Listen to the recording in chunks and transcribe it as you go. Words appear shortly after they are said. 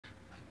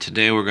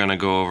Today we're going to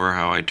go over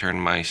how I turn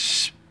my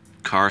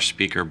car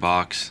speaker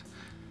box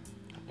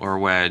or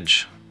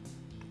wedge,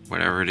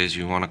 whatever it is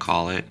you want to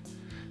call it,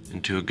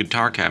 into a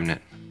guitar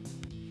cabinet.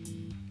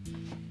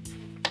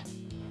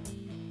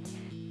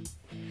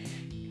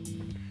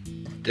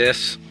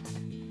 This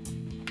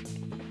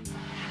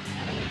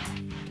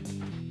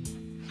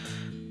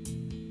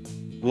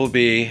will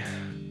be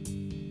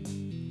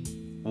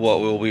what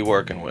we'll be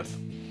working with.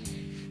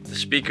 The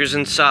speakers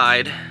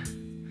inside,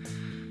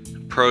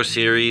 Pro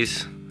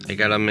Series. I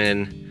got them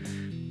in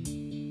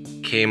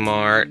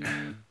Kmart,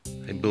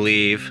 I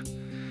believe,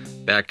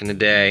 back in the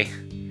day.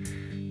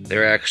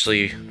 They're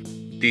actually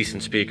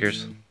decent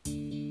speakers. But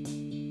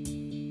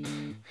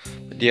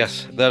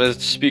yes, that is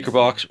the speaker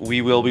box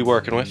we will be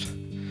working with.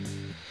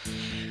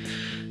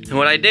 And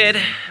what I did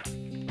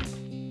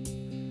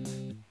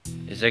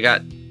is I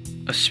got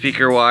a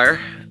speaker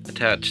wire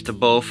attached to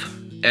both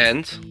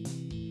ends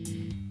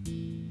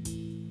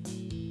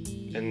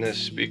and this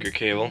speaker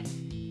cable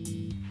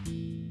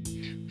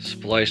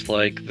spliced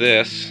like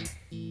this,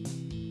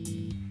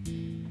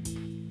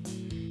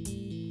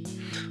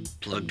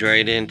 plugged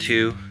right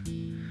into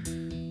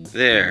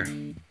there,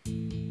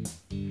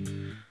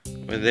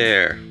 or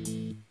there,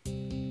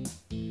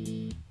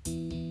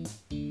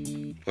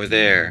 or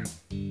there,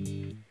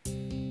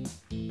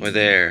 or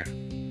there,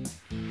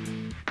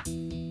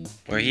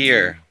 or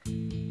here,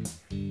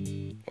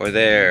 or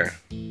there,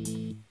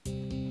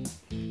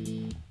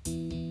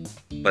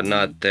 but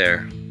not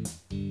there.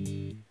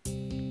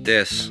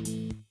 This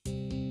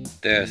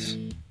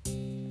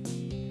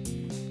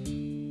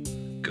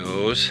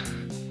goes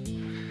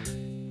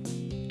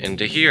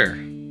into here.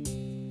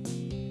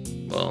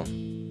 Well,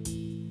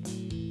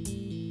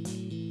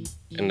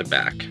 in the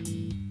back.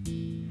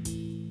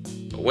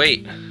 But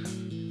wait,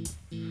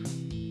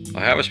 I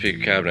have a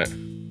speaker cabinet.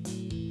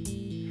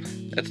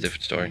 That's a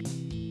different story.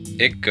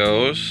 It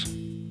goes,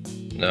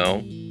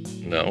 no,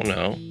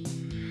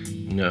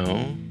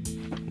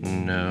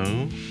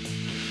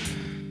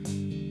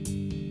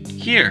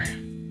 here.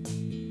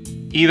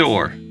 Either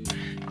or,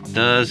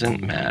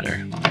 doesn't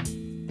matter.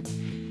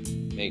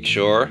 Make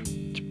sure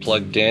it's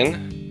plugged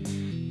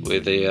in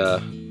with a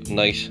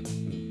nice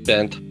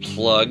bent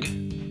plug.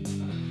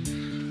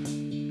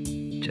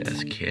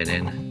 Just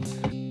kidding.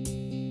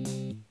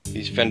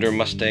 These Fender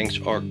Mustangs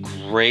are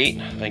great.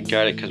 I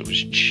got it because it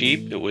was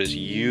cheap, it was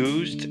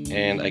used,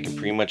 and I can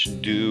pretty much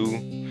do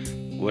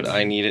what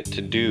I need it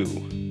to do.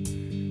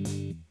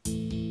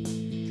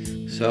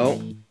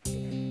 So,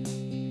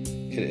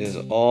 it is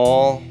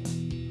all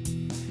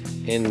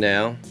in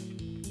now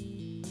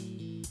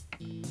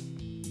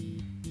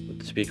with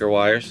the speaker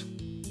wires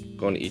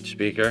going to each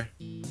speaker,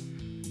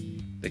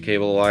 the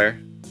cable wire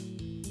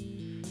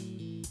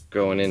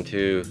going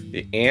into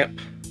the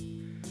amp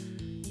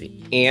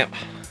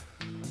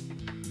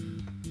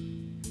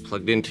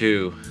plugged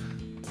into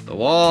the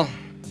wall.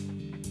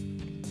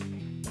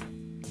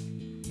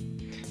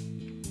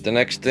 The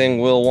next thing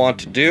we'll want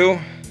to do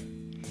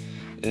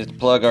is to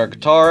plug our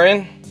guitar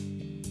in,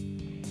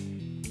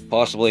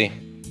 possibly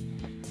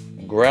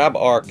grab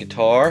our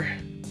guitar.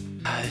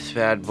 This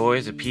bad boy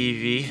is a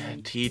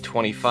PV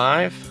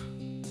T25.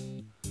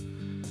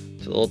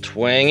 It's a little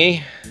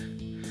twangy,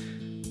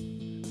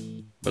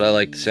 but I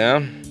like the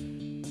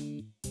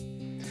sound.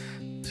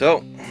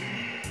 So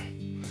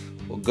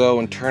we'll go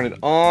and turn it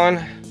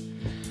on.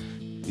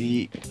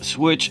 The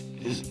switch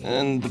is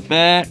in the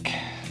back,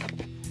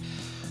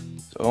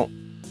 so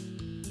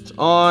it's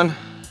on.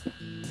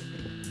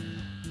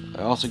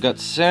 I also got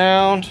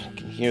sound. You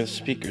can hear the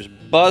speakers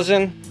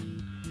buzzing.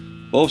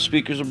 Both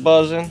speakers are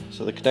buzzing,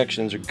 so the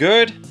connections are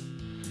good.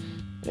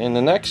 And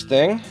the next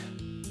thing,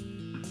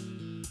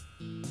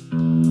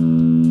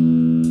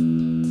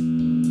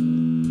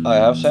 I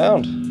have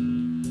sound.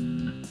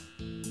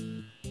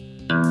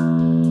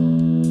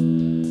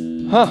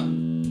 Huh.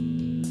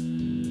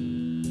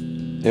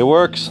 It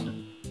works.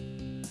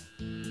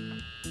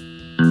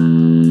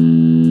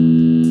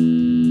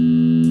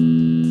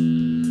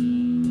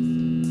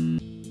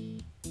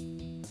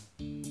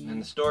 And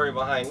the story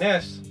behind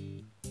this,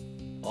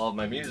 all of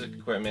my music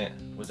equipment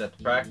was at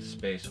the practice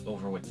space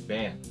over with the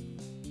band.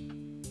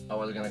 I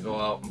wasn't gonna go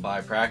out and buy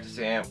a practice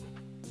amp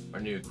or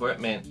new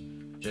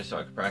equipment just so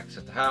I could practice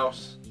at the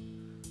house,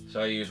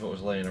 so I used what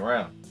was laying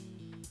around.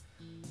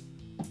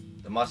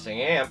 The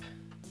Mustang amp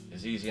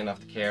is easy enough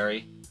to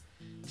carry.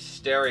 It's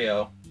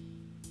stereo,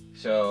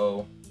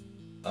 so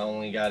I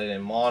only got it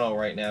in mono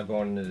right now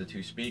going into the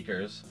two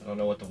speakers. I don't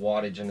know what the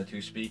wattage in the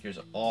two speakers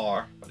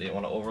are, but I didn't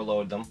want to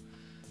overload them,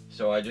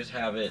 so I just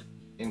have it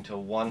into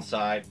one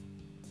side.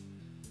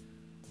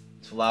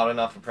 It's loud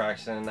enough for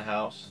practicing in the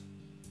house.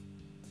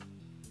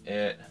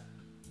 It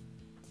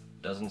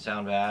doesn't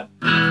sound bad.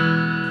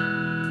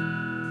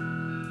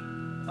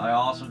 I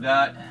also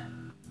got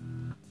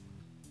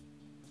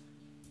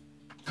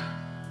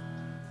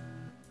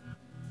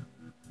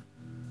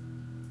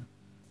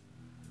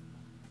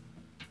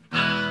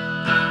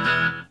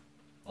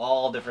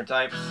all different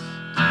types,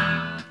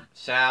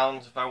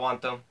 sounds if I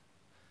want them.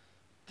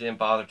 Didn't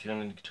bother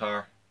tuning the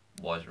guitar.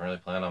 Wasn't really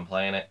planning on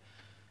playing it.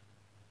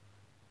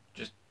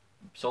 Just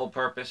sole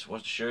purpose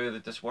was to show you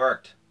that this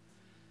worked.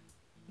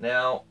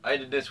 Now, I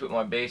did this with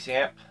my bass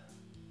amp.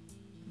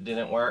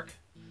 Didn't work.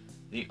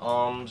 The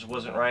ohms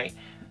wasn't right.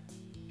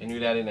 I knew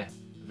that in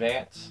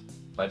advance,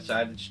 but I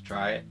decided to just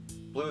try it.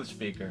 Blew the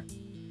speaker.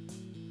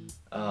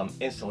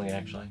 Instantly,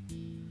 actually.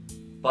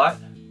 But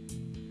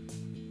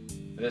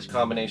this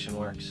combination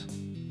works.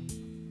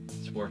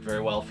 It's worked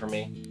very well for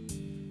me.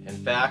 In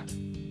fact,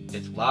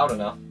 it's loud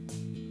enough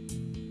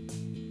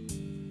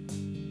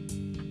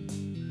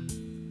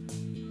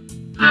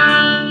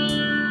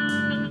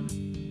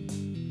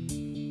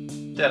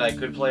that I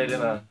could play it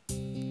in a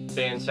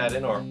band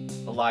setting or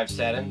a live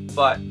setting,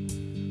 but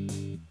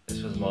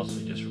this was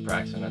mostly just for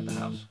practicing at the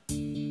house.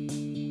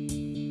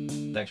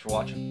 Thanks for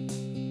watching.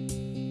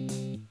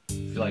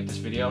 If you like this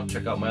video,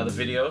 check out my other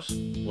videos,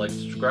 like and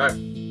subscribe.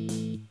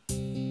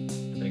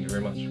 Thank you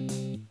very much.